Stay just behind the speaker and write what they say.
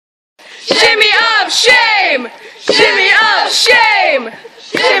Shimmy of shame! Shimmy of shame!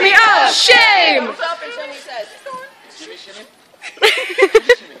 Shimmy of shame! What's up and Shimmy says? Shimmy, shimmy.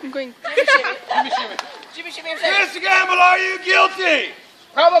 I'm going. Shimmy, shimmy. Shimmy, shimmy. Shimmy, shimmy says. Mr. Gamble, are you guilty?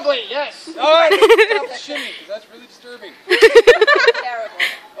 Probably, yes. All right, stop the shimmy, because that's really disturbing. Terrible.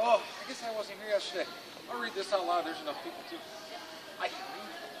 Oh, I guess I wasn't here yesterday. I'll read this out loud. There's enough people to. I can read.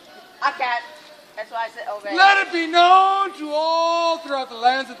 I can't. That's why I said okay. Let it be known to all throughout the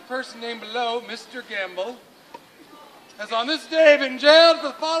lands that the person named below, Mr. Gamble, has on this day been jailed for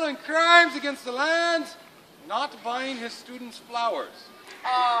the following crimes against the lands: not buying his students flowers.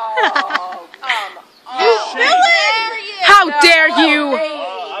 Oh, come on. How dare you!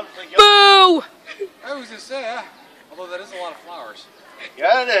 Boo! I was going to say, although that is a lot of flowers.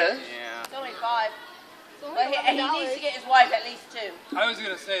 Yeah, it is. Yeah. It's only 5. But he needs to get his wife at least 2. I was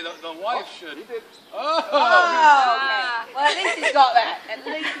going to say, the wife should. Oh, okay. Well, at least he's got that. At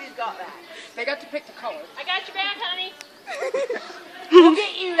least he's got that. They got to pick the color. I got your back, honey. We'll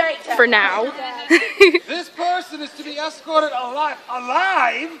get you later. For now. This person is to be escorted alive.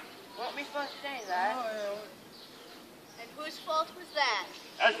 Alive? What we supposed to say that? And whose fault was that?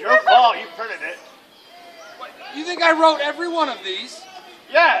 That's your fault. You printed it. You think I wrote every one of these?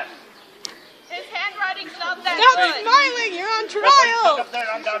 Yeah. His handwriting's not that Stop good. smiling! You're on Look trial! up there,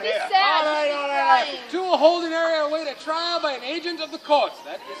 I'm down here. All right. To a holding area await a trial by an agent of the courts.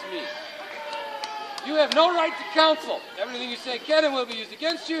 That is me. You have no right to counsel. Everything you say can and will be used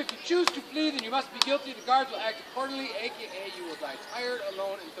against you. If you choose to flee, then you must be guilty. The guards will act accordingly, a.k.a. you will die tired,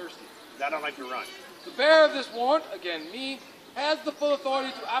 alone, and thirsty. I don't like to run. The bearer of this warrant, again me, has the full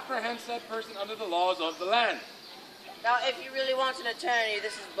authority to apprehend said person under the laws of the land. Now, if you really want an attorney,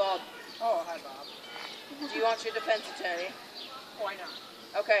 this is Bob. Oh, hi, Bob. Do you want your defense attorney? Why not?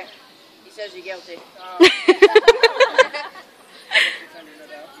 Okay. He says you're guilty.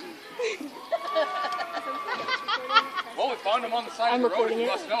 Well, we found him on the side I'm of the road, recording if you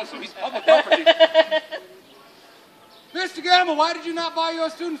it. must know, so he's public property. Mr. Gamble, why did you not buy your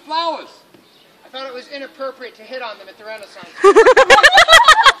students flowers? I thought it was inappropriate to hit on them at the Renaissance.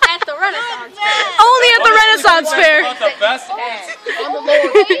 At the Renaissance Fair. Only at the Renaissance Fair. About the best On the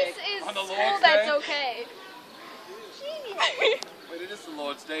Lord's Day. Is On the school Lord's that's Day? okay. Wait, it is the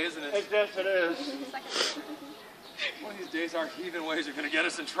Lord's Day, isn't it? Yes, it is. One of these days, our heathen ways are going to get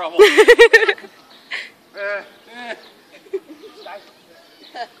us in trouble. What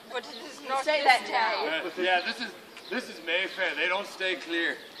did this not say that now? Yeah, this is Mayfair. They don't stay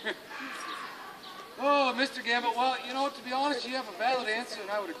clear. Oh, Mr. Gamble, well, you know, to be honest, you have a valid answer,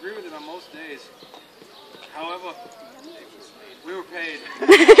 and I would agree with it on most days. However, we were paid.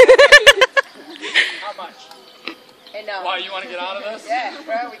 How much? Enough. Why, you want to get out of this? Yeah.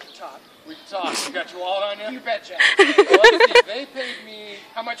 Well, we can talk. We can talk. You got your wallet on you? You betcha. Well, let's see. They paid me...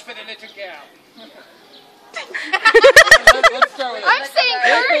 How much for the little gal? Let's start with it. I'm saying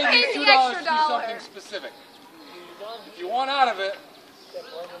They Kurt paid me pays the $2 extra to do dollar. something specific. If you want out of it,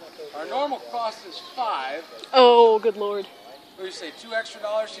 our normal cost is $5. Oh, good lord. What do you say, $2 extra to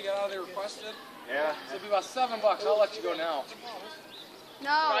get out of there requested? Yeah. So it'll be about $7. I'll let you go now. No.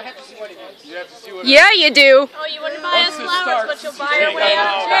 I have to see what he wants. You have to see what. Yeah, you do. Oh, you wouldn't buy us Once it flowers, but starts, you'll buy your way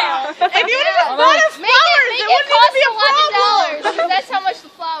out of now. jail. If you would have All bought right. us flowers, Make it it wouldn't cost even be a problem. $11. That's how much the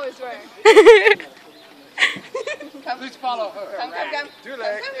flowers were. Please follow her. Come. Too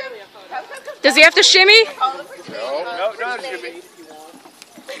late. Does he have to shimmy? No, should be.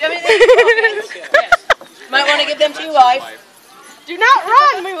 Might want to give them to your wife. Do not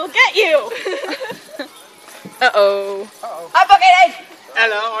run, we will get you. Uh-oh. Hi, Buckethead.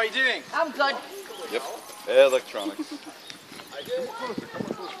 Hello, how are you doing? I'm good. Yep, electronics.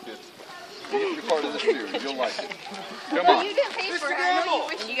 You're part of this series, you'll like it. Come on, You didn't pay for it. I know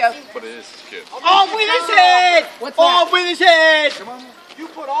you wish You go. but it is kid. Off with his head! Off with his head! You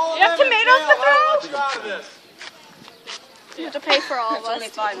put all of You have them in tomatoes jail. to throw? I'll let you out of this. you have to pay for all of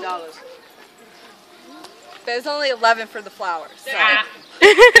It's only us. $5. There's only 11 for the flowers. So.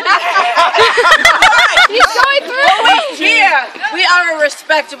 He's going through. Here, we are a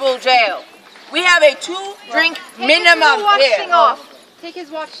respectable jail. We have a 2-drink minimum watch here. thing off. Take his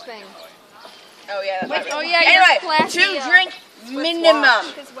watch thing. Oh yeah. That's right. Oh yeah. Anyway, your classy, 2-drink minimum.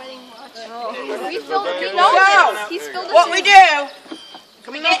 His wedding watch. We filled. He So, knows this. He's filled. What we do?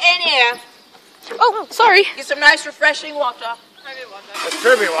 Can we get in here? Oh, sorry. Get some nice, refreshing water. It's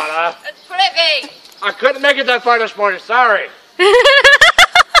Kirby water. It's pretty. I couldn't make it that far this morning, sorry.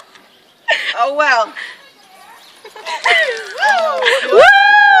 Oh well. Woo!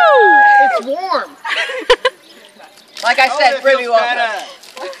 It's warm. Like I said, privy water.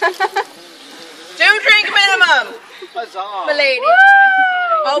 2-drink minimum. Huzzah. My lady. Woo!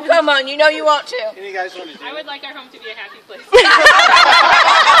 Oh, come on. You know you want to. What do you guys want to do? I would like our home to be a happy place.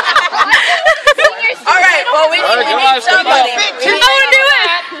 All right. Well, we need somebody. I want to do it.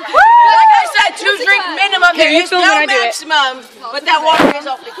 Like I said, 2 drink minimum. There is no maximum, but that water is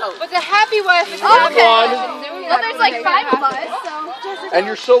awfully cold. But the happy wife is Okay. Well, there's like 5 of us, so. And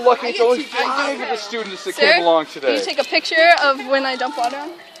you're so lucky it's only 5 of the students that came along today. Can you take a picture of when I dump water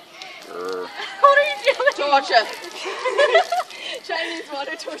on? Sure. What are you doing? Torture. Chinese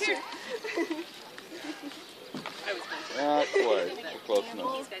water torture. Not quite. Close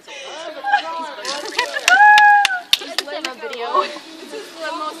enough. Video. This is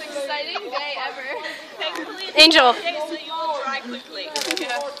the most exciting day ever. Angel. Okay, so you will dry quickly.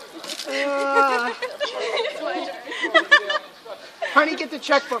 Honey, get the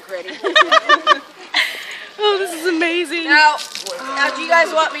checkbook ready. Oh, this is amazing. Now, do you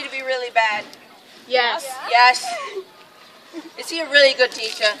guys want me to be really bad? Yes. Yes. Is he a really good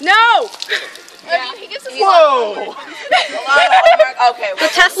teacher? No. I mean, he gives us Whoa! A lot of homework. Okay. Well,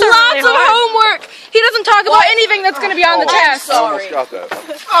 Tests are lots of homework. He doesn't talk about anything that's going to be on the test. I almost got that.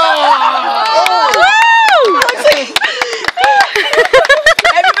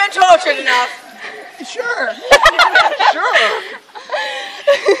 have you been tortured enough? Sure.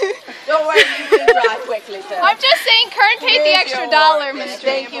 Don't worry, you can dry quickly, sir. I'm just saying, Kern paid the extra $1, Mr.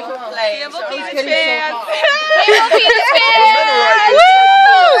 Thank you for playing. So nice. Cable Penis fan.